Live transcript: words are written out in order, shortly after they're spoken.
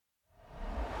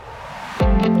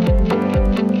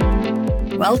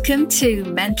Welcome to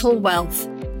Mental Wealth,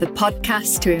 the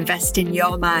podcast to invest in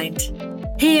your mind.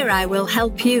 Here I will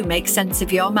help you make sense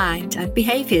of your mind and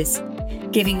behaviours,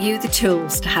 giving you the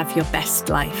tools to have your best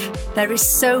life. There is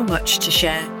so much to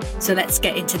share, so let's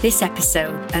get into this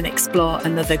episode and explore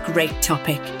another great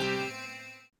topic.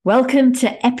 Welcome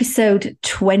to episode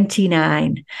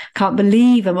 29. Can't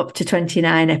believe I'm up to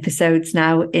 29 episodes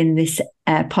now in this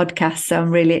podcast, so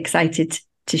I'm really excited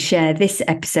to share this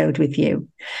episode with you.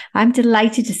 I'm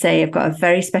delighted to say I've got a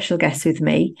very special guest with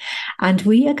me, and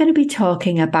we are going to be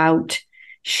talking about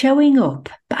showing up.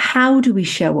 But how do we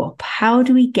show up? How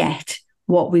do we get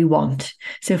what we want?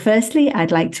 So firstly,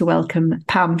 I'd like to welcome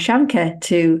Pam Shanker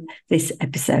to this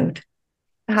episode.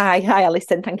 Hi,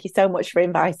 Alison. Thank you so much for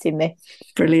inviting me.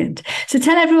 Brilliant. So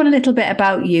tell everyone a little bit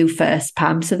about you first,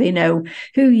 Pam, so they know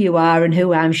who you are and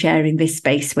who I'm sharing this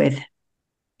space with.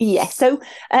 Yes. So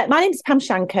my name is Pam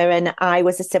Shanker, and I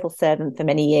was a civil servant for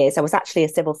many years. I was actually a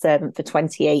civil servant for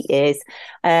 28 years.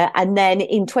 And then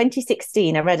in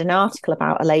 2016, I read an article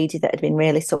about a lady that had been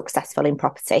really successful in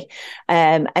property,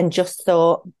 and just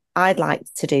thought, I'd like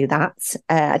to do that.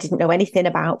 I didn't know anything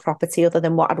about property other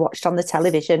than what I'd watched on the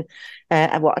television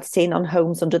and what I'd seen on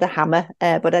Homes Under the Hammer.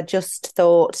 But I just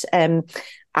thought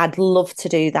I'd love to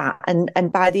do that.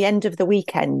 And by the end of the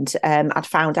weekend, I'd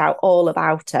found out all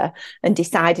about her and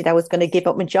decided I was going to give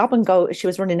up my job and go. She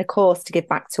was running a course to give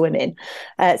back to women.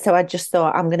 So I just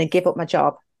thought, I'm going to give up my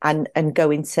job and go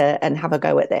into and have a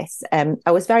go at this.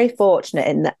 I was very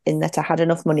fortunate in that I had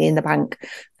enough money in the bank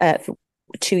for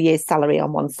 2 years' salary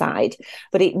on one side,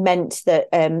 but it meant that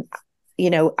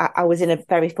I was in a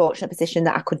very fortunate position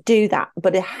that I could do that,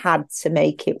 but I had to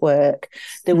make it work.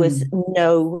 There was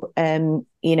no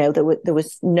there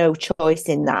was no choice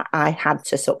in that. I had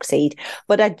to succeed,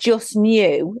 but I just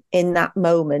knew in that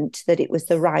moment that it was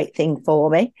the right thing for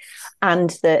me, and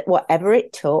that whatever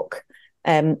it took,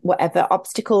 whatever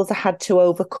obstacles I had to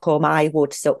overcome, I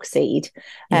would succeed.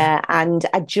 And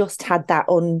I just had that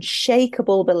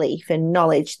unshakable belief and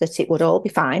knowledge that it would all be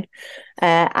fine.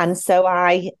 And so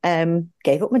I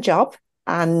gave up my job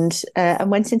and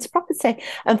went into property.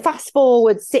 And fast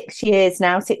forward 6 years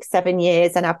now, 7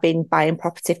 years, and I've been buying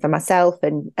property for myself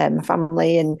and my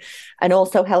family, and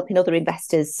also helping other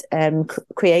investors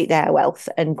create their wealth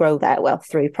and grow their wealth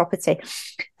through property.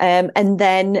 And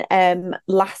then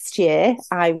last year,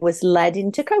 I was led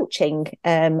into coaching.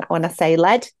 When I say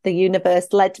led, the universe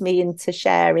led me into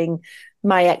sharing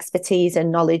my expertise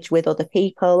and knowledge with other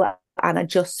people. And I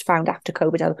just found after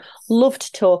COVID, I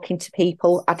loved talking to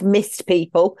people. I'd missed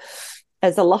people,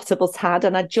 as a lot of us had.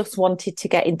 And I just wanted to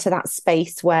get into that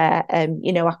space where,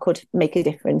 I could make a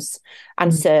difference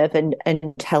and serve and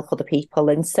help other people.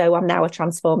 And so I'm now a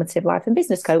transformative life and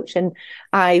business coach. And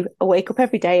I wake up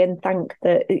every day and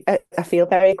I feel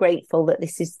very grateful that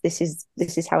this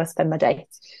is how I spend my day.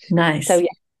 Nice. So, yeah.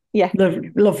 Yeah.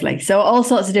 Lovely. So all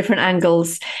sorts of different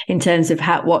angles in terms of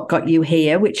what got you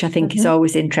here, which I think is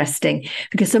always interesting,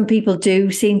 because some people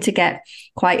do seem to get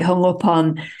quite hung up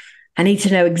on, I need to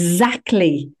know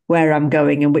exactly where I'm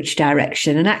going and which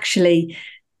direction. And actually,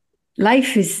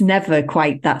 life is never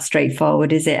quite that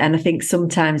straightforward, is it? And I think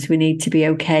sometimes we need to be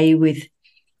okay with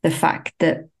the fact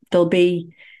that there'll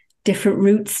be different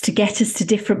routes to get us to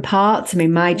different parts. I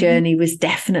mean, my journey was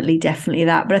definitely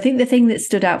that. But I think the thing that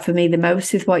stood out for me the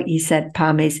most with what you said,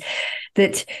 Pam, is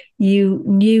that you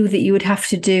knew that you would have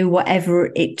to do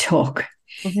whatever it took.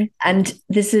 And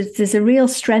there's a real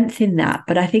strength in that.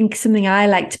 But I think something I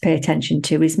like to pay attention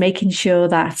to is making sure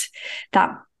that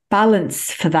that balance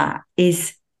for that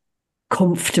is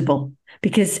comfortable.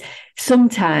 Because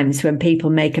sometimes when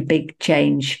people make a big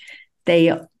change,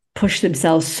 they push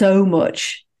themselves so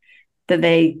much that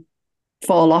they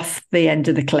fall off the end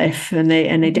of the cliff and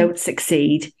they don't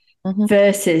succeed,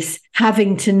 versus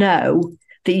having to know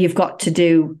that you've got to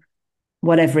do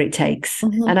whatever it takes.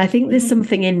 And I think there's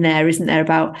something in there, isn't there,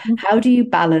 about how do you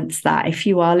balance that? If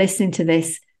you are listening to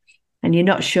this and you're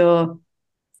not sure,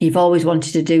 you've always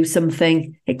wanted to do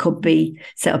something, it could be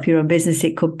set up your own business,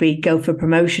 it could be go for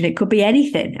promotion, it could be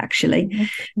anything, actually.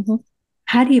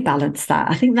 How do you balance that?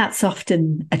 I think that's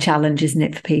often a challenge, isn't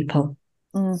it, for people?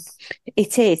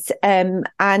 It is. And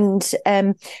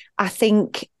I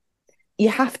think you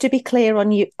have to be clear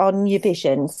on your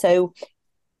vision. So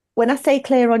when I say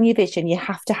clear on your vision, you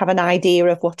have to have an idea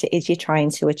of what it is you're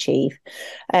trying to achieve.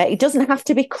 It doesn't have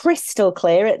to be crystal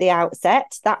clear at the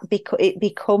outset. It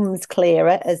becomes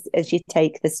clearer as you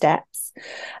take the steps.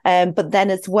 But then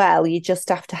as well, you just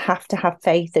have to have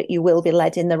faith that you will be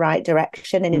led in the right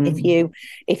direction. And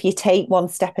if you take one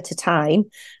step at a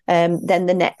time, then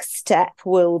the next step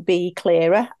will be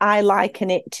clearer. I liken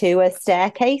it to a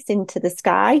staircase into the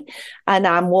sky, and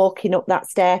I'm walking up that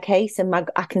staircase, and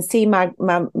I can see my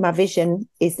vision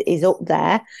is up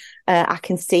there. I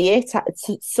can see it.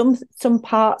 Some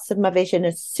parts of my vision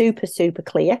are super, super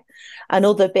clear, and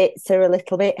other bits are a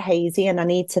little bit hazy, and I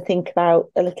need to think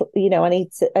about a little, I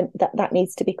need to, and that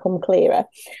needs to become clearer.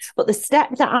 But the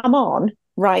step that I'm on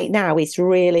right now is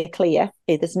really clear.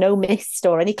 There's no mist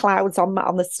or any clouds on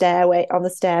the stair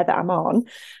that I'm on.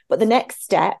 But the next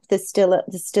step, there's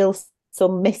still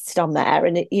some mist on there,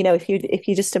 and if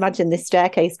you just imagine this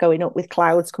staircase going up with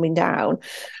clouds coming down,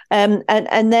 and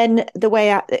then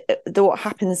what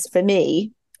happens for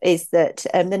me is that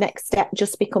the next step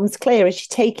just becomes clear. As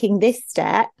you're taking this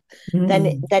step,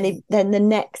 then the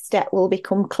next step will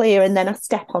become clear, and then I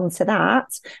step onto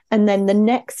that, and then the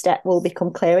next step will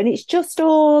become clear. And it's just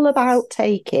all about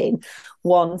taking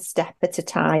one step at a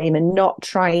time and not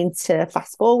trying to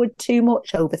fast forward too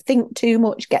much, overthink too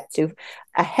much, get too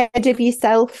ahead of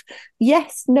yourself.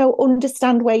 Yes, no,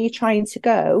 understand where you're trying to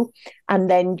go, and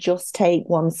then just take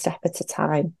one step at a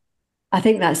time. I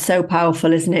think that's so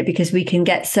powerful, isn't it? Because we can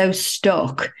get so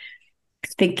stuck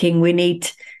thinking we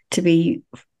need to be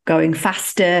going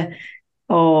faster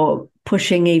or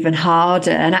pushing even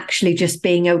harder, and actually just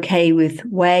being okay with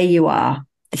where you are,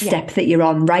 the step that you're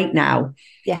on right now,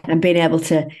 and being able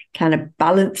to kind of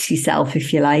balance yourself,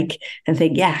 if you like, and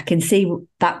think, I can see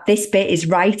that this bit is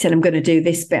right, and I'm going to do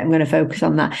this bit, I'm going to focus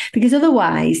on that. Because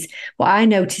otherwise, what I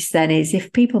notice then is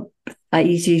if people, like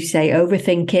you say,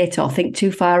 overthink it or think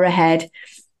too far ahead,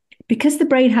 because the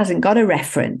brain hasn't got a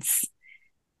reference,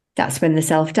 that's when the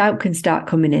self-doubt can start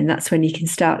coming in. That's when you can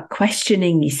start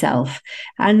questioning yourself.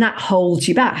 And that holds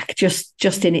you back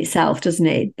just in itself, doesn't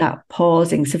it? That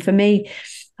pausing. So for me,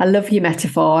 I love your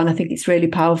metaphor, and I think it's really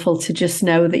powerful to just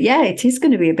know that, it is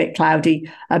going to be a bit cloudy,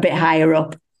 a bit higher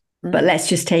up, but let's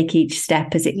just take each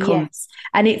step as it comes. Yes.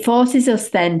 And it forces us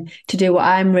then to do what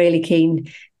I'm really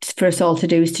keen for us all to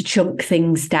do, is to chunk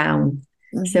things down.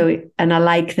 So, and I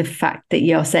like the fact that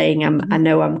you're saying, I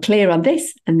know I'm clear on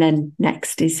this, and then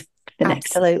next is the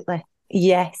next. Absolutely.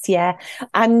 Yes, yeah.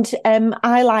 And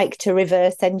I like to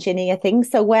reverse engineer things.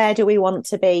 So where do we want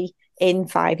to be in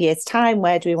 5 years' time?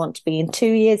 Where do we want to be in 2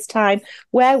 years' time?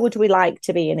 Where would we like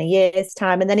to be in a year's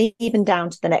time? And then even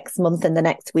down to the next month and the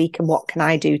next week, and what can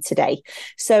I do today?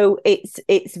 So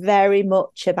it's very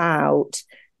much about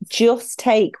just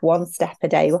take one step a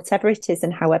day, whatever it is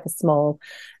and however small.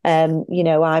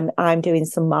 I'm doing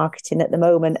some marketing at the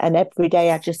moment, and every day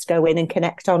I just go in and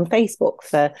connect on Facebook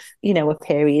for a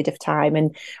period of time,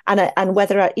 and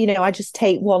whether I just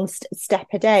take one step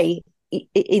a day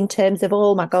in terms of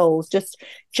all my goals.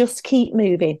 Just keep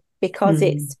moving, because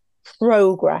it's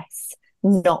progress,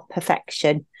 not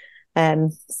perfection. I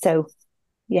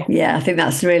think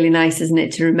that's really nice, isn't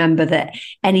it, to remember that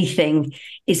anything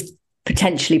is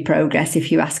potentially progress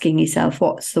if you're asking yourself,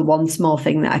 what's the one small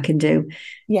thing that I can do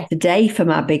today for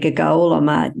my bigger goal or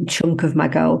my chunk of my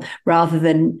goal, rather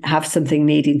than have something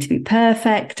needing to be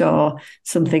perfect or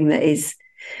something that is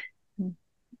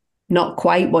not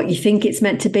quite what you think it's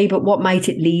meant to be, but what might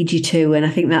it lead you to? And I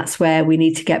think that's where we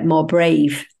need to get more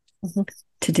brave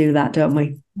to do that, don't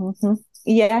we?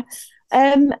 Yeah.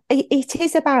 It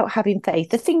is about having faith.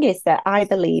 The thing is that I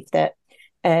believe that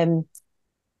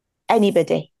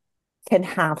anybody can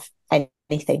have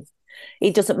anything.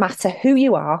 It doesn't matter who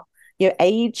you are, your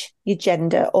age, your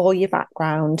gender, or your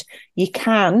background. You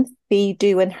can be,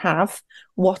 do, and have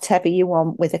whatever you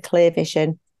want with a clear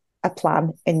vision, a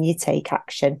plan, and you take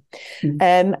action.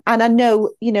 And I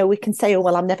know, we can say, oh,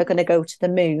 well, I'm never going to go to the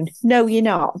moon. No, you're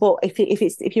not. But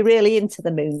if you're really into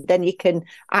the moon, then you can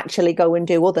actually go and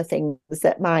do other things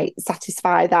that might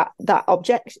satisfy that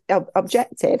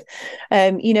objective.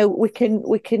 We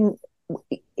can.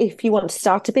 If you want to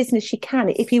start a business, you can.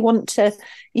 If you want to,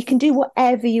 you can do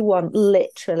whatever you want,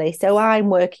 literally. So I'm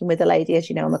working with a lady, as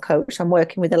you know, I'm a coach. I'm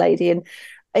working with a lady, and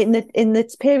in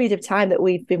the period of time that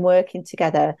we've been working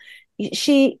together,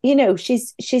 she's in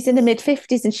the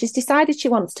mid-50s, and she's decided she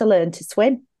wants to learn to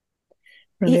swim.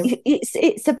 Brilliant.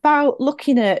 It's about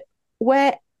looking at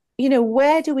where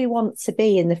do we want to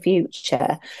be in the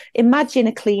future? Imagine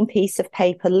a clean piece of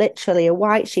paper, literally a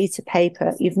white sheet of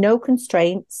paper. You've no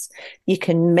constraints. You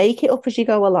can make it up as you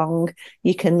go along.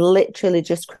 You can literally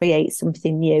just create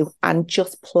something new and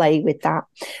just play with that.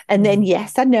 And then,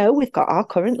 yes, I know we've got our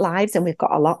current lives and we've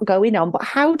got a lot going on, but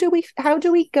how do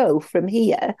we go from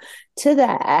here to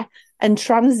there and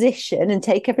transition and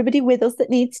take everybody with us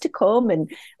that needs to come,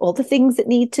 and all the things that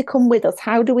need to come with us?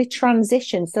 How do we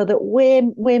transition so that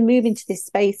we're moving to this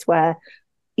space where,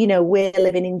 we're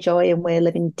living in joy and we're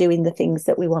living doing the things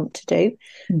that we want to do,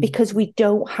 because we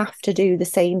don't have to do the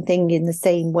same thing in the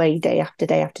same way day after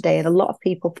day after day. And a lot of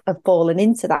people have fallen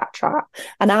into that trap.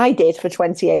 And I did for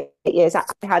 28 years.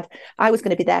 I was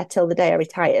going to be there till the day I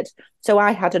retired. So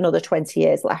I had another 20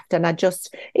 years left. And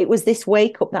it was this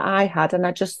wake up that I had. And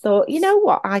I just thought, you know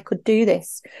what, I could do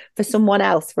this for someone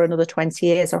else for another 20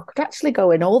 years, or I could actually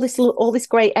go in all this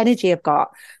great energy I've got,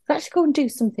 I could actually go and do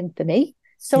something for me.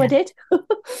 So I did. I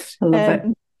love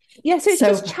it. Yeah, so it's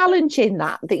just challenging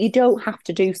that you don't have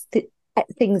to do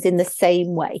things in the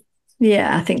same way.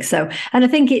 Yeah, I think so. And I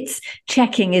think it's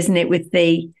checking, isn't it, with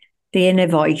the inner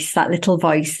voice, that little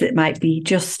voice that might be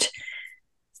just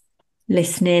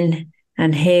listening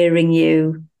and hearing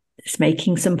you. It's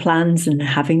making some plans and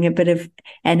having a bit of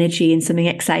energy and something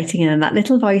exciting. And that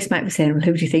little voice might be saying, well,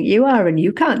 who do you think you are? And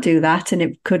you can't do that. And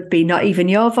it could be not even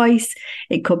your voice.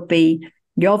 It could be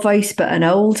your voice, but an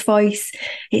old voice.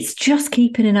 It's just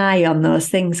keeping an eye on those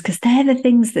things, because they're the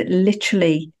things that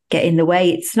literally get in the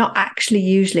way. It's not actually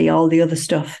usually all the other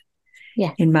stuff.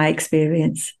 Yeah. In my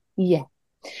experience. Yeah.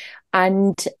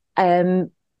 And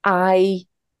I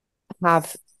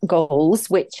have goals,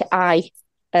 which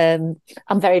I'm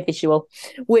very visual,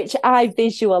 which I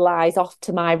visualize off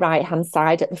to my right hand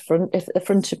side at the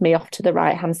front of me, off to the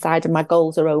right hand side, and my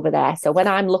goals are over there. So when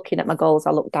I'm looking at my goals,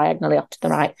 I look diagonally off to the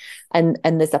right, and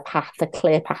there's a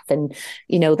clear path, and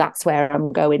that's where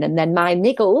I'm going. And then my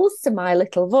niggles, so my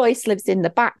little voice, lives in the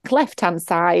back left hand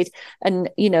side, and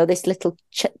this little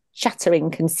chattering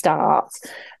can start.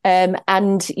 And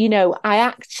I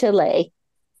actually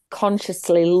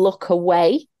consciously look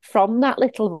away from that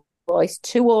little voice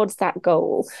towards that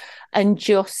goal and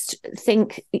just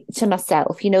think to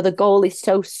myself, the goal is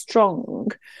so strong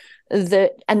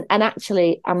that, and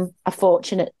actually I'm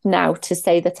fortunate now to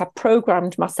say that I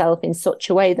programmed myself in such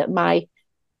a way that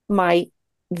my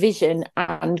vision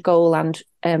and goal and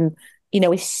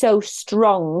is so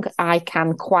strong I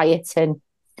can quieten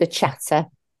the chatter.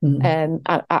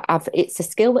 It's a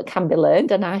skill that can be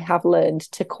learned, and I have learned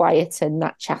to quieten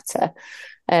that chatter.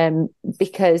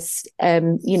 Because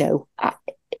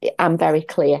I'm very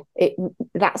clear.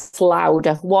 That's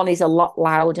louder. One is a lot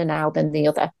louder now than the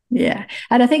other. Yeah.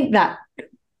 And I think that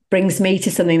brings me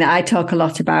to something that I talk a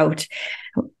lot about,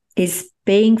 is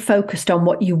being focused on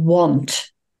what you want.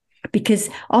 Because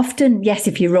often, yes,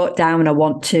 if you wrote down, I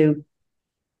want to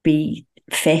be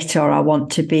fit, or I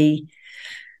want to be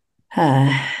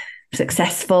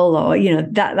successful, or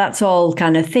that's all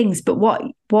kind of things, but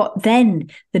what then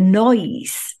the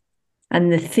noise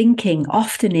and the thinking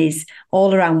often is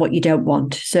all around what you don't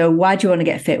want. So why do you want to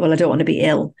get fit? Well, I don't want to be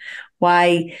ill.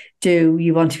 Why do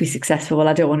you want to be successful? Well,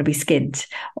 I don't want to be skint.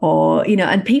 Or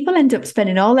and people end up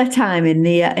spending all their time in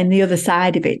the other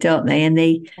side of it, don't they? And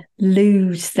they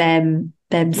lose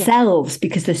themselves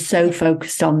because they're so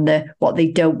focused on what they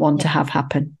don't want to have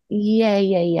happen.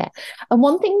 Yeah. And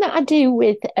one thing that I do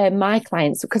with my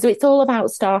clients, because it's all about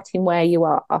starting where you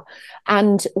are,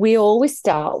 and we always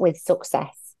start with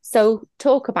success. So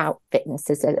talk about fitness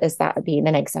as that being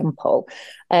an example.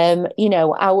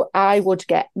 I would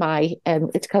get my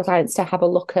clients to have a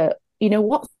look at,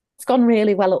 what's gone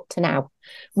really well up to now.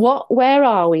 Where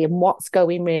are we and what's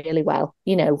going really well?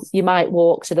 You might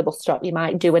walk to the bus stop, you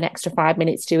might do an extra 5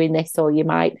 minutes doing this, or you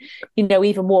might,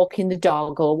 even walking the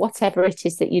dog, or whatever it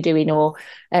is that you're doing, or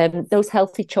those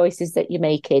healthy choices that you're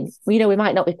making. We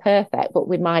might not be perfect, but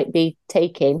we might be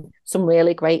taking some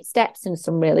really great steps and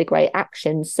some really great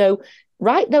actions. So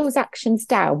write those actions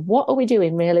down. What are we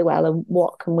doing really well, and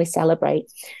what can we celebrate?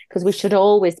 Because we should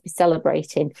always be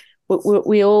celebrating.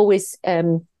 We always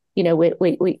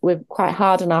we're quite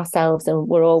hard on ourselves, and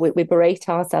we berate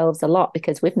ourselves a lot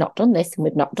because we've not done this and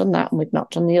we've not done that and we've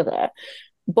not done the other.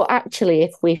 But actually,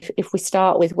 if we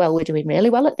start with, well, we're doing really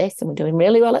well at this and we're doing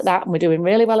really well at that and we're doing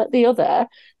really well at the other,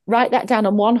 write that down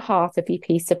on one half of your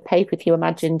piece of paper if you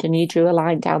imagined, and you drew a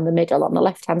line down the middle. On the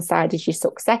left-hand side is your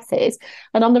successes,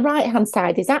 and on the right-hand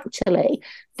side is actually,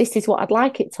 this is what I'd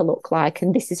like it to look like,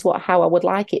 and this is how I would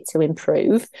like it to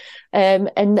improve. And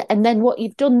then what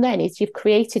you've done then is you've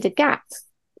created a gap,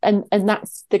 and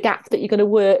that's the gap that you're going to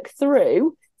work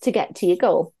through to get to your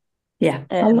goal. Yeah,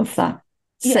 I love that.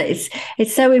 So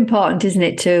it's so important, isn't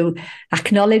it, to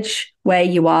acknowledge where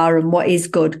you are and what is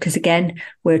good, because again,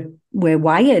 we're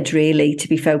wired really to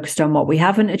be focused on what we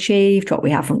haven't achieved, what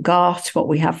we haven't got, what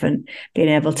we haven't been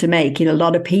able to make. A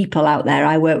lot of people out there,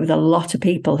 I work with a lot of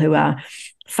people who are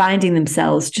finding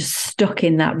themselves just stuck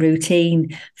in that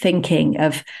routine thinking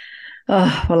of,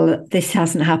 oh, well, this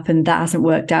hasn't happened, that hasn't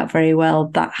worked out very well,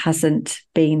 that hasn't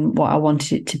been what I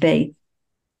wanted it to be.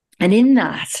 And in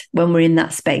that, when we're in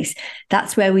that space,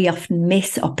 that's where we often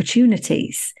miss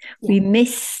opportunities. Yeah. We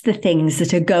miss the things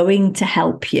that are going to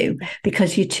help you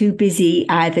because you're too busy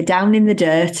either down in the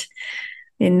dirt,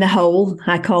 in the hole.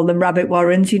 I call them rabbit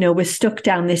warrens. We're stuck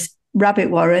down this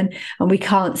rabbit warren and we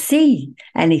can't see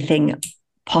anything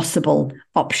possible,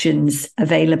 options,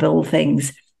 available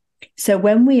things. So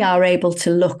when we are able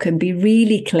to look and be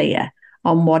really clear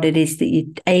on what it is that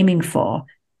you're aiming for,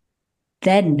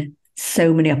 then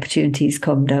so many opportunities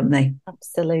come, don't they?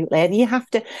 Absolutely. And you have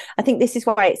to, I think this is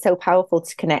why it's so powerful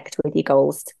to connect with your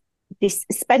goals.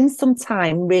 Spend some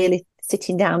time really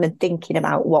sitting down and thinking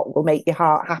about what will make your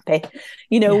heart happy.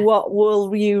 What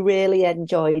will you really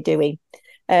enjoy doing?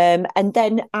 And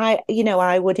then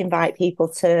I would invite people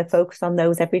to focus on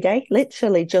those every day.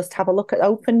 Literally just have a look at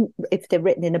if they're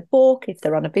written in a book, if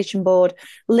they're on a vision board,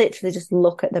 literally just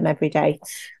look at them every day.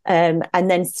 And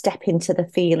then step into the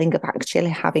feeling of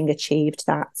actually having achieved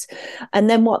that. And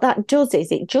then what that does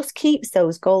is it just keeps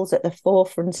those goals at the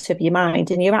forefront of your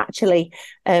mind. And you're actually,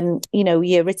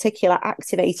 your reticular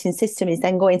activating system is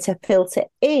then going to filter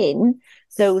in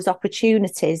those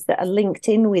opportunities that are linked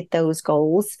in with those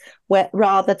goals, where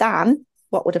rather than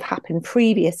what would have happened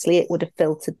previously, it would have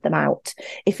filtered them out.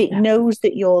 If it knows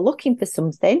that you're looking for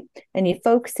something and you're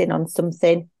focusing on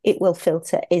something, it will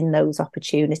filter in those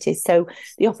opportunities. So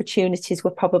the opportunities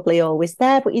were probably always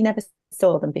there, but you never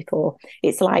saw them before.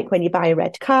 It's like when you buy a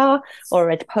red car or a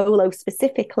red Polo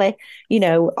specifically,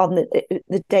 on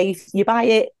the day you buy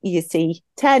it, you see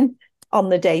 10. On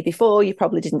the day before, you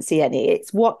probably didn't see any.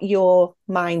 It's what your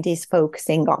mind is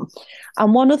focusing on.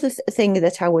 And one other thing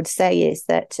that I would say is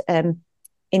that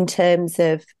in terms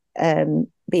of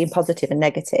being positive and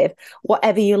negative,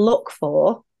 whatever you look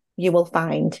for, you will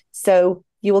find. So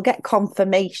you will get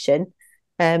confirmation.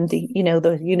 The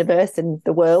universe and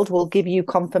the world will give you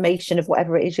confirmation of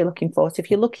whatever it is you're looking for. So if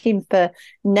you're looking for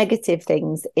negative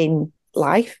things in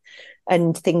life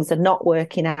and things are not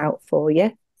working out for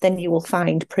you, then you will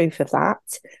find proof of that.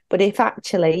 But if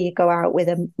actually you go out with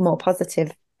a more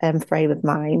positive frame of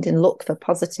mind and look for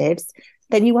positives,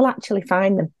 then you will actually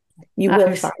find them. You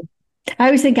will find. I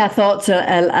always think our thoughts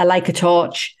are like a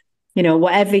torch.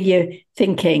 Whatever you're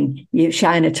thinking, you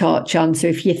shine a torch on. So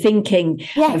if you're thinking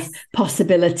of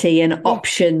possibility and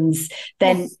options,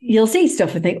 then you'll see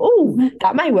stuff and think, oh,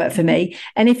 that might work for me.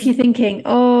 And if you're thinking,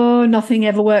 oh, nothing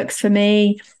ever works for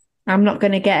me, I'm not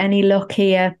going to get any luck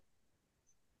here,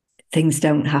 things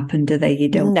don't happen, do they? You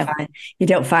don't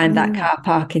find that car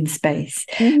parking space.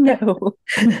 No.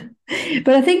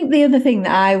 But I think the other thing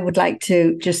that I would like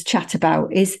to just chat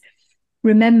about is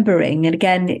remembering, and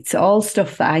again, it's all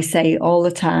stuff that I say all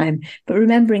the time, but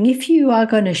remembering if you are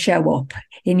going to show up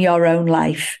in your own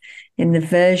life, in the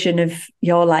version of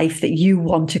your life that you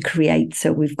want to create.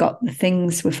 So we've got the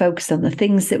things, we're focused on the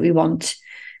things that we want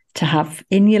to have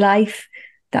in your life.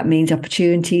 That means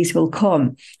opportunities will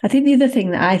come. I think the other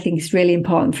thing that I think is really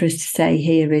important for us to say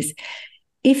here is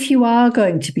if you are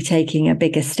going to be taking a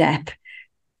bigger step,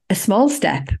 a small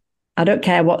step, I don't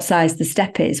care what size the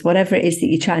step is, whatever it is that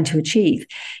you're trying to achieve,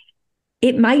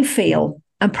 it might feel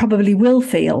and probably will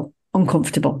feel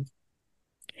uncomfortable.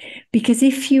 Because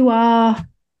if you are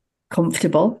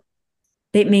comfortable,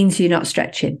 it means you're not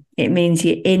stretching. It means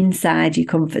you're inside your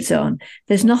comfort zone.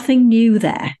 There's nothing new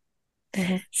there.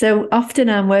 Mm-hmm. So often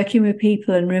I'm working with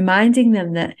people and reminding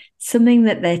them that something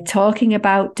that they're talking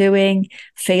about doing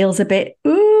feels a bit,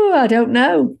 ooh, I don't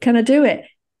know, can I do it?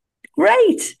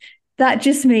 Great. That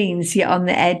just means you're on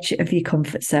the edge of your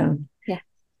comfort zone. Yeah.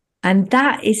 And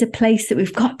that is a place that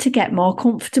we've got to get more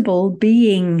comfortable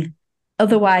being.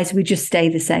 Otherwise, we just stay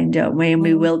the same, don't we? And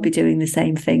we will be doing the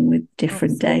same thing with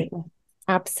different day.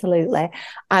 Absolutely.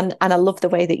 And I love the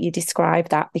way that you describe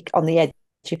that on the edge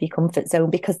of your comfort zone,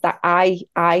 because that I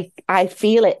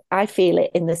feel it. I feel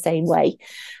it in the same way.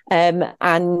 I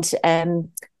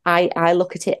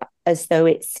look at it as though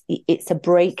it's a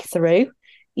breakthrough.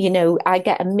 I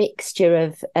get a mixture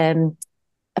of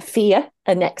fear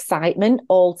and excitement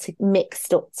all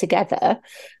mixed up together.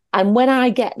 And when I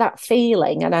get that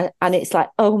feeling and it's like,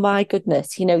 oh my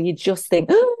goodness, you just think,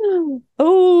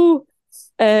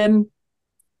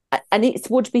 and it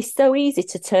would be so easy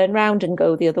to turn around and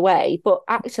go the other way. But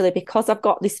actually, because I've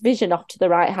got this vision off to the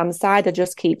right-hand side, I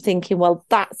just keep thinking, well,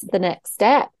 that's the next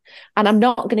step. And I'm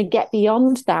not going to get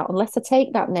beyond that unless I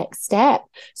take that next step.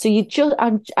 So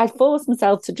I force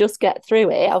myself to just get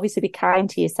through it. Obviously, be kind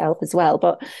to yourself as well.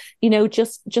 But,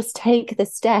 just take the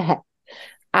step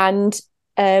and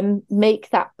make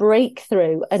that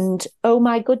breakthrough. And, oh,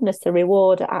 my goodness, the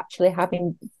reward of actually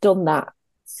having done that.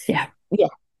 Yeah. Yeah.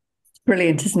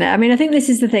 Brilliant, isn't it? I mean, I think this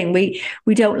is the thing.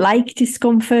 We don't like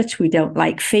discomfort. We don't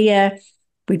like fear.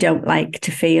 We don't like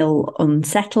to feel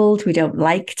unsettled. We don't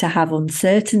like to have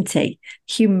uncertainty.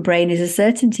 Human brain is a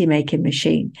certainty making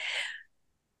machine.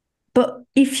 But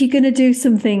if you're going to do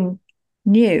something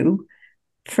new,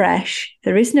 fresh,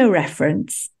 there is no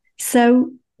reference.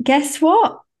 So guess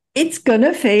what? It's going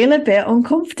to feel a bit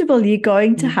uncomfortable. You're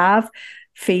going to have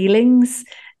feelings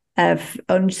of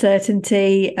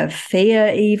uncertainty, of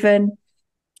fear, even.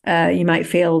 You might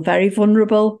feel very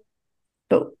vulnerable.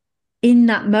 But in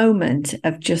that moment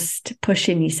of just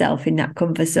pushing yourself in that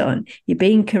comfort zone, you're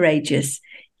being courageous,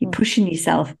 you're pushing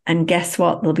yourself, and guess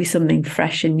what? There'll be something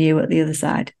fresh and new at the other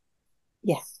side.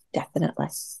 Yes, definitely.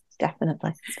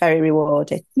 Definitely. It's very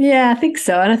rewarding. Yeah, I think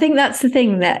so. And I think that's the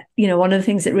thing that, one of the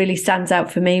things that really stands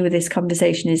out for me with this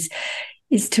conversation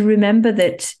is to remember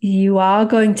that you are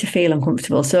going to feel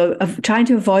uncomfortable. So trying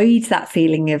to avoid that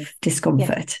feeling of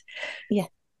discomfort. Yeah.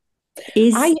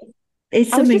 Is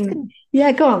something.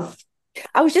 Yeah, go on.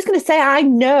 I was just going to say, I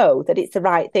know that it's the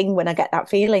right thing when I get that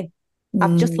feeling.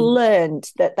 I've just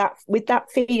learned that with that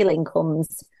feeling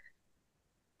comes,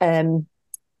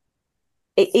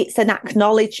 it's an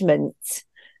acknowledgement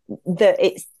that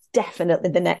it's definitely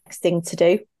the next thing to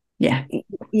do. Yeah.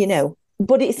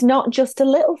 But it's not just a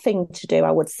little thing to do,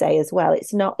 I would say as well.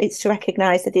 It's to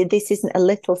recognise that this isn't a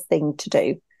little thing to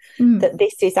do, that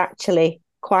this is actually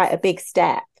quite a big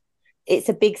step. It's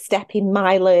a big step in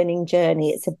my learning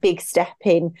journey. It's a big step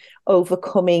in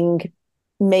overcoming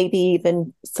maybe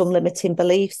even some limiting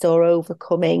beliefs, or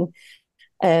overcoming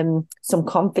some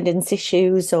confidence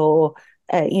issues, or,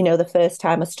 the first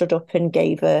time I stood up and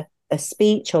gave a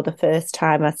speech, or the first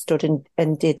time I stood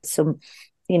and did some,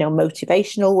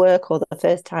 motivational work, or the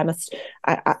first time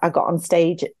I got on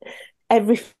stage.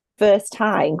 Every first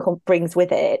time brings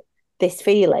with it this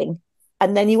feeling.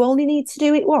 And then you only need to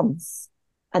do it once.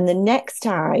 And the next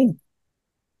time,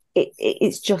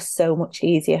 it's just so much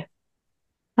easier.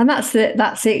 And that's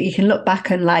it. You can look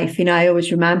back on life. I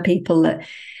always remind people that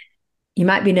you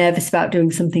might be nervous about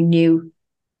doing something new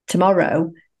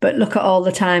tomorrow, but look at all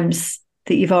the times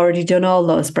that you've already done all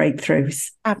those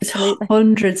breakthroughs. Absolutely. There's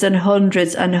hundreds and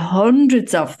hundreds and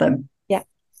hundreds of them. Yeah.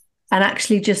 And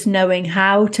actually just knowing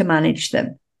how to manage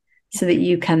them so that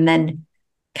you can then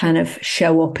kind of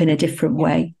show up in a different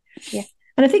way. Yeah.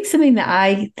 And I think something that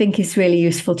I think is really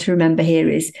useful to remember here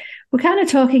is we're kind of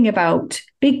talking about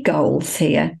big goals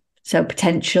here. So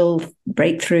potential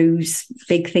breakthroughs,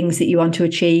 big things that you want to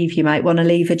achieve. You might want to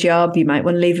leave a job. You might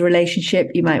want to leave a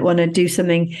relationship. You might want to do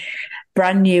something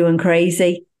brand new and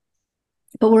crazy.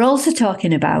 But we're also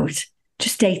talking about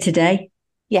just day to day.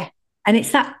 Yeah. And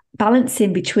it's that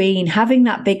balancing between having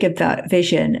that bigger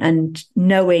vision and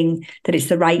knowing that it's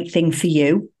the right thing for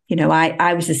you.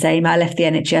 I was the same. I left the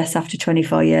NHS after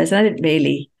 24 years and I didn't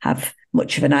really have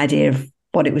much of an idea of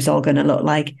what it was all going to look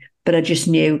like, but I just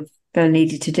knew that I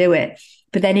needed to do it.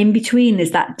 But then in between,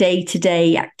 there's that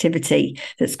day-to-day activity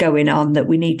that's going on that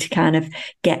we need to kind of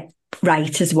get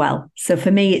right as well. So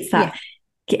for me, it's that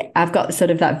I've got sort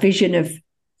of that vision of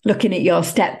looking at your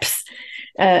steps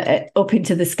up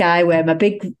into the sky where my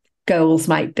big goals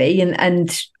might be.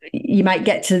 And you might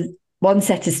get to one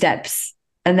set of steps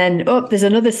and then, there's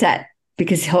another set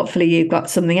because hopefully you've got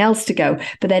something else to go.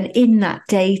 But then in that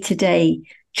day-to-day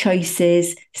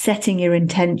choices, setting your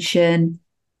intention,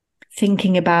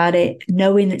 thinking about it,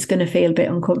 knowing it's going to feel a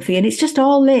bit uncomfy. And it's just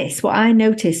all this. What I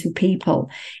notice with people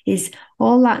is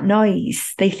all that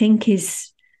noise they think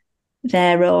is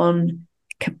their own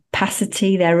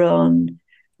capacity, their own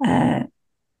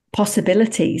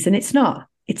possibilities. And it's not.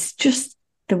 It's just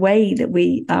the way that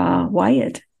we are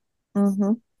wired.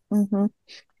 Mm-hmm. Mm-hmm.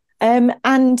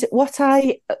 And what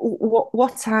I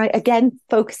again,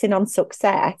 focusing on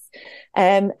success,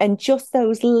 and just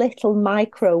those little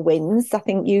micro wins. I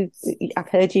think I've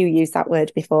heard you use that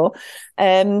word before.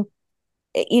 In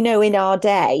our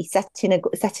day, setting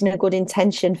a good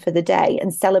intention for the day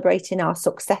and celebrating our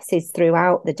successes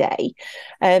throughout the day.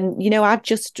 I've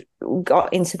just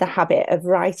got into the habit of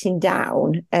writing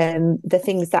down the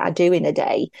things that I do in a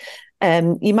day.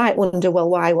 You might wonder, well,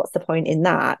 why? What's the point in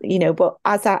that? But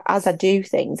as I do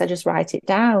things, I just write it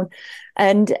down,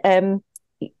 and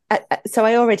so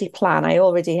I already plan. I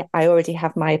already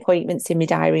have my appointments in my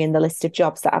diary and the list of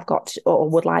jobs that I've got or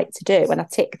would like to do, and I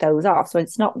tick those off. So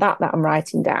it's not that I'm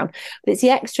writing down, but it's the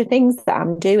extra things that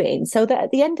I'm doing. So that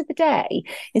at the end of the day,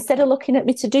 instead of looking at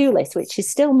my to-do list, which is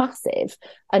still massive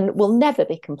and will never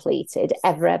be completed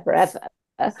ever, ever, ever,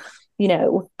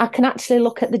 I can actually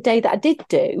look at the day that I did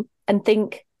do and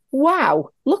think, wow,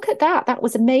 look at that. That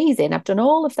was amazing. I've done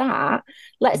all of that.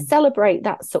 Let's celebrate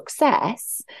that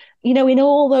success, in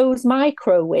all those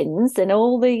micro wins and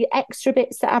all the extra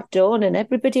bits that I've done and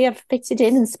everybody I've fitted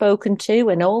in and spoken to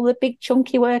and all the big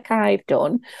chunky work I've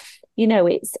done. I'm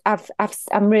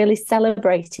really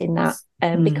celebrating that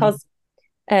because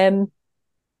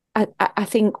I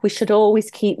think we should always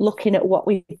keep looking at what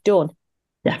we've done.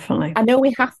 Definitely. I know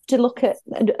we have to look at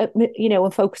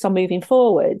and focus on moving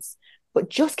forwards,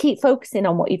 but just keep focusing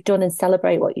on what you've done and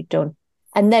celebrate what you've done,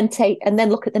 and then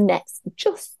look at the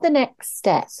next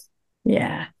step.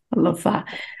 Yeah, I love that.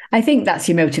 I think that's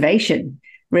your motivation.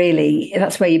 Really,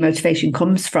 that's where your motivation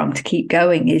comes from to keep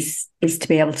going is to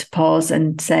be able to pause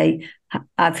and say,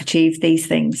 I've achieved these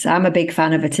things. I'm a big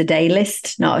fan of a today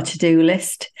list, not a to-do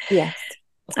list. Yes.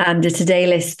 And a today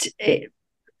list, it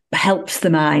helps the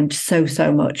mind so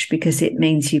much because it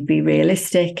means you be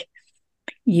realistic.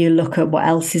 You look at what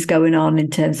else is going on in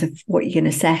terms of what you're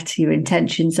going to set, your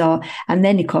intentions are. And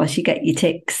then, of course, you get your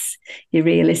ticks, your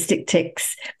realistic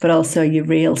ticks, but also your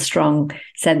real strong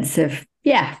sense of,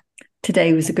 yeah,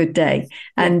 today was a good day.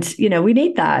 And, we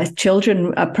need that.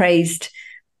 Children are praised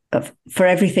for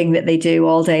everything that they do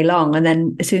all day long. And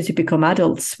then as soon as we become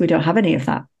adults, we don't have any of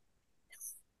that.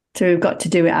 So we've got to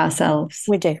do it ourselves.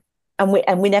 We do. And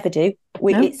we never do.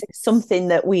 No. It's something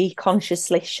that we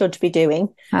consciously should be doing.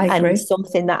 I agree. And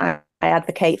something that I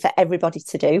advocate for everybody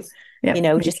to do.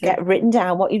 Yep, just get written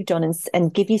down what you've done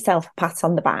and give yourself a pat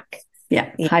on the back.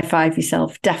 Yeah, high five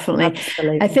yourself, definitely.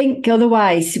 Absolutely. I think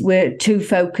otherwise we're too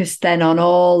focused then on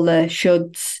all the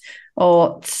shoulds,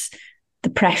 oughts,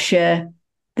 the pressure,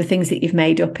 the things that you've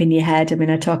made up in your head. I mean,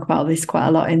 I talk about this quite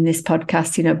a lot in this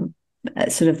podcast,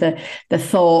 sort of the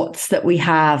thoughts that we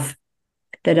have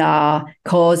that are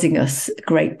causing us a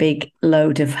great big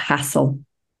load of hassle.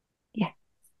 Yeah.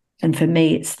 And for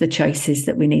me, it's the choices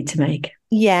that we need to make.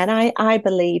 Yeah, and I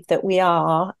believe that we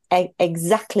are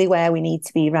exactly where we need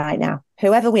to be right now.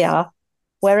 Whoever we are,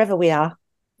 wherever we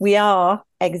are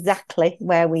exactly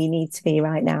where we need to be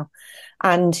right now.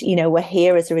 And, we're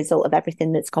here as a result of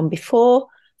everything that's gone before.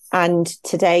 And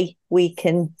today we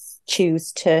can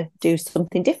choose to do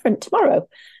something different tomorrow.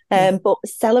 But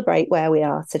celebrate where we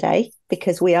are today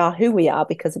because we are who we are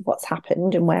because of what's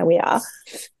happened and where we are.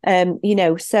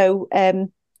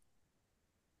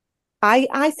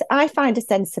 I find a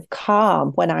sense of calm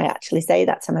when I actually say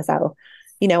that to myself.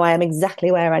 I am exactly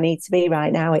where I need to be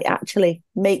right now. It actually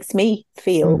makes me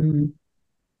feel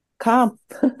calm.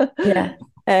 Yeah.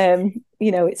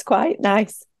 It's quite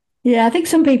nice. Yeah, I think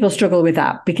some people struggle with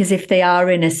that because if they are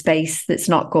in a space that's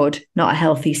not good, not a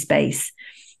healthy space.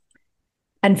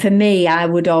 And for me, I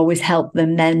would always help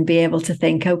them then be able to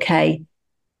think, okay,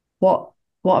 what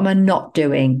am I not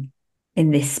doing in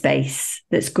this space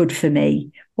that's good for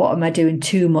me? What am I doing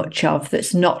too much of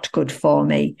that's not good for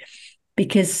me?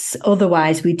 Because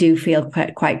otherwise we do feel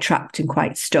quite trapped and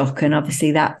quite stuck. And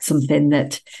obviously that's something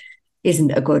that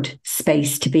isn't a good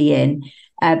space to be in.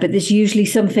 But there's usually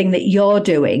something that you're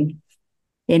doing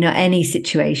in any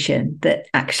situation that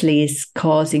actually is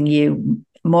causing you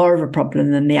more of a problem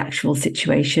than the actual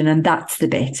situation. And that's the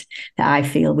bit that I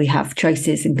feel we have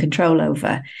choices and control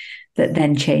over that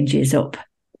then changes up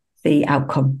the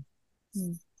outcome.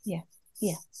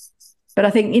 Yeah. But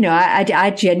I think,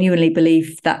 I genuinely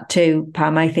believe that too,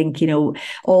 Pam. I think,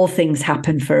 all things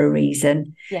happen for a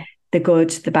reason. Yeah. The good,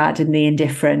 the bad and the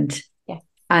indifferent. Yeah.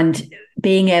 And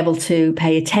being able to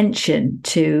pay attention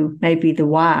to maybe the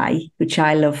why, which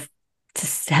I love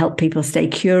to help people stay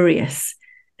curious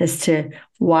as to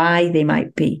why they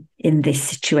might be in this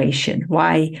situation.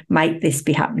 Why might this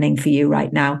be happening for you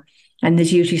right now? And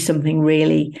there's usually something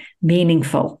really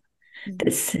meaningful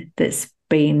that's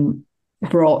been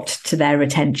brought to their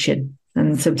attention.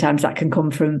 And sometimes that can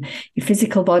come from your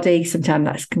physical body. Sometimes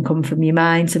that can come from your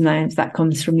mind. Sometimes that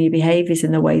comes from your behaviours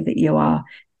and the way that you are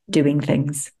doing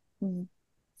things.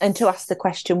 And to ask the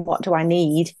question, what do I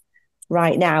need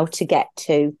right now to get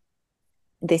to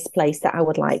this place that I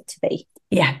would like to be?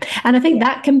 Yeah. And I think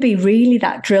that can be really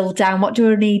that drilled down. What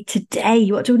do I need today?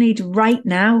 What do I need right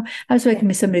now? I was working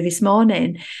with somebody this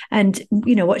morning and,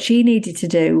 what she needed to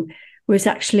do was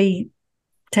actually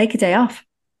take a day off.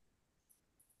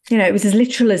 It was as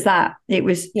literal as that. It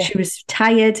was, she was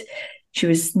tired. She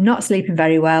was not sleeping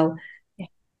very well,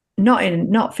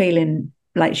 not feeling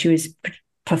like she was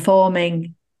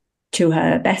performing to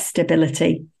her best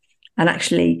ability. And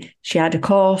actually she had a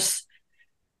course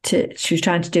she was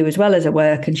trying to do as well as her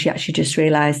work, and she actually just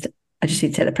realised, I just need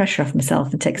to take the pressure off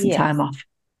myself and take some time off.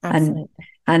 Absolutely.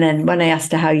 And then when I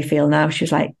asked her how you feel now, she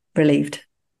was like, relieved.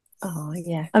 Oh,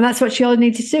 yeah. And that's what she all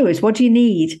needed to do is, what do you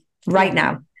need right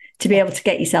now to be able to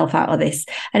get yourself out of this.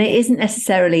 And it isn't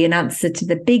necessarily an answer to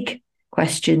the big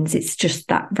questions. It's just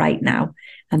that right now.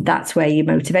 And that's where your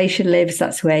motivation lives.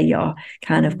 That's where your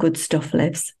kind of good stuff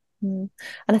lives. And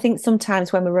I think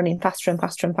sometimes when we're running faster and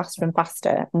faster and faster and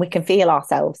faster, and we can feel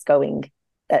ourselves going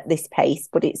at this pace,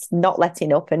 but it's not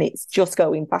letting up and it's just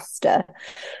going faster.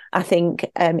 I think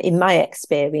in my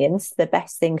experience, the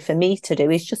best thing for me to do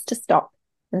is just to stop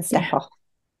and step off.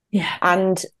 Yeah.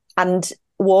 And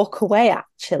walk away,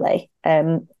 actually,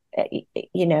 and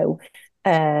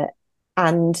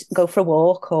go for a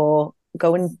walk, or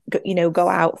go and, go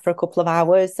out for a couple of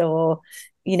hours, or,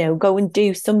 go and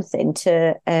do something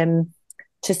to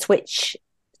switch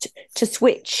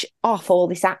off all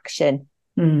this action.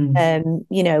 I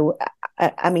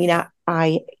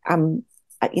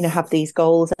have these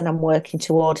goals and I'm working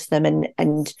towards them,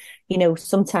 and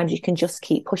sometimes you can just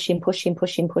keep pushing,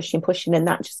 and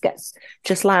that just gets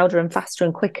just louder and faster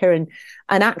and quicker, and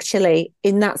actually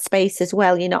in that space as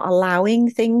well, you're not allowing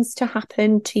things to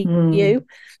happen to you.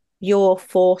 You're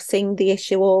forcing the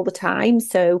issue all the time.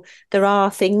 So there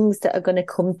are things that are going to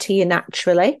come to you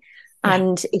naturally. Yeah.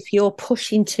 And if you're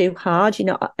pushing too hard,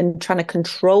 and trying to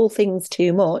control things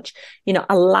too much, you're not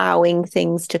allowing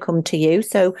things to come to you.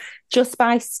 So just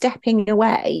by stepping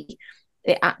away,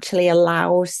 it actually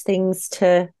allows things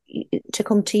to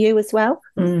come to you as well.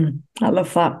 I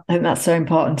love that. I think that's so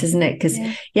important, isn't it? Because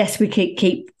yes, we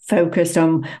keep focused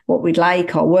on what we'd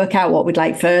like, or work out what we'd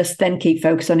like first, then keep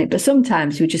focused on it. But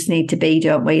sometimes we just need to be,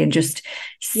 don't we? And just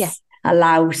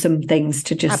allow some things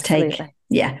to just take.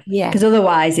 Because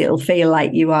otherwise it'll feel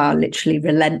like you are literally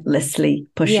relentlessly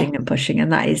pushing and pushing,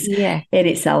 and that is in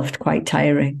itself quite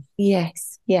tiring.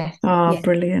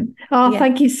 Brilliant.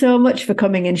 Thank you so much for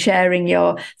coming and sharing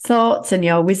your thoughts and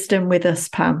your wisdom with us,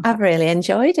 Pam. I've really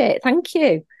enjoyed it. Thank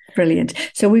you. Brilliant.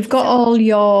 So we've got all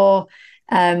your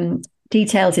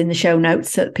details in the show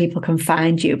notes so that people can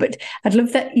find you, but I'd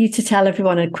love you to tell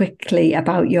everyone quickly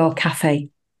about your cafe.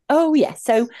 Oh, yes.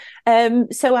 So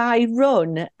I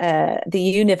run the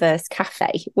Universe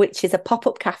Cafe, which is a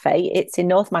pop-up cafe. It's in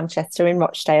North Manchester in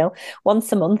Rochdale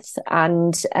once a month.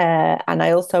 And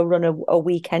I also run a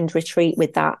weekend retreat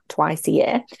with that twice a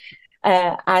year.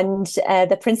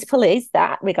 The principle is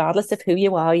that regardless of who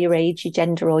you are, your age, your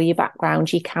gender or your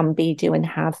background, you can do and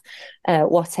have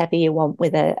whatever you want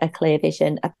with a clear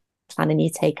vision, a plan, and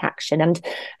you take action. And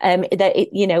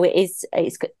it's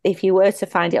if you were to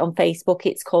find it on Facebook,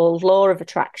 it's called Law of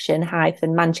Attraction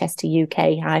Manchester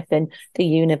UK the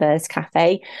Universe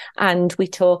Cafe, and we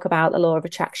talk about the law of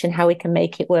attraction, how we can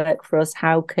make it work for us,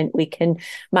 how we can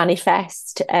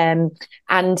manifest, and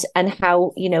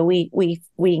how we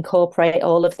incorporate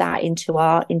all of that into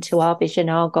our vision,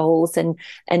 our goals, and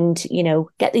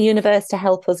get the universe to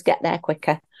help us get there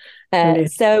quicker.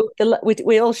 So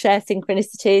we all share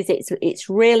synchronicities. It's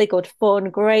really good fun,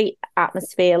 great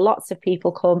atmosphere. Lots of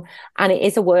people come, and it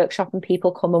is a workshop, and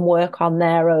people come and work on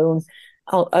their own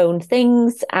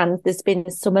things. And there's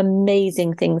been some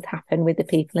amazing things happen with the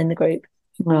people in the group.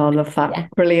 Oh, I love that. Yeah.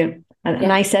 Brilliant. A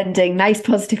nice ending, nice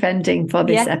positive ending for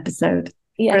this episode.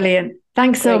 Yeah. Brilliant.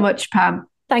 Thanks so much, Pam.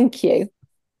 Thank you.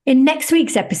 In next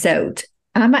week's episode,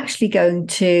 I'm actually going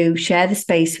to share the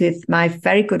space with my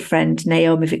very good friend,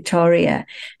 Naomi Victoria,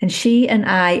 and she and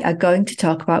I are going to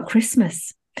talk about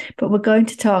Christmas, but we're going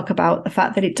to talk about the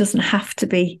fact that it doesn't have to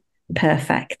be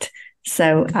perfect.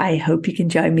 So I hope you can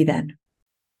join me then.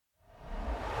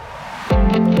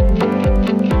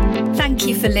 Thank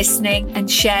you for listening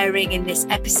and sharing in this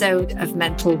episode of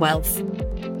Mental Wealth.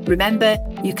 Remember,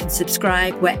 you can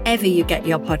subscribe wherever you get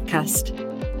your podcast.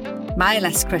 My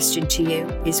last question to you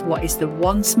is, what is the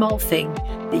one small thing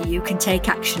that you can take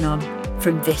action on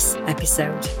from this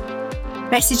episode?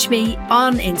 Message me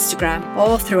on Instagram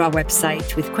or through our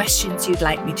website with questions you'd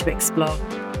like me to explore.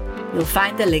 You'll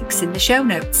find the links in the show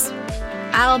notes.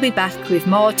 I'll be back with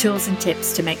more tools and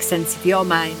tips to make sense of your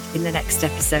mind in the next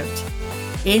episode.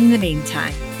 In the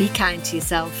meantime, be kind to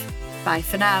yourself. Bye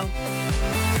for now.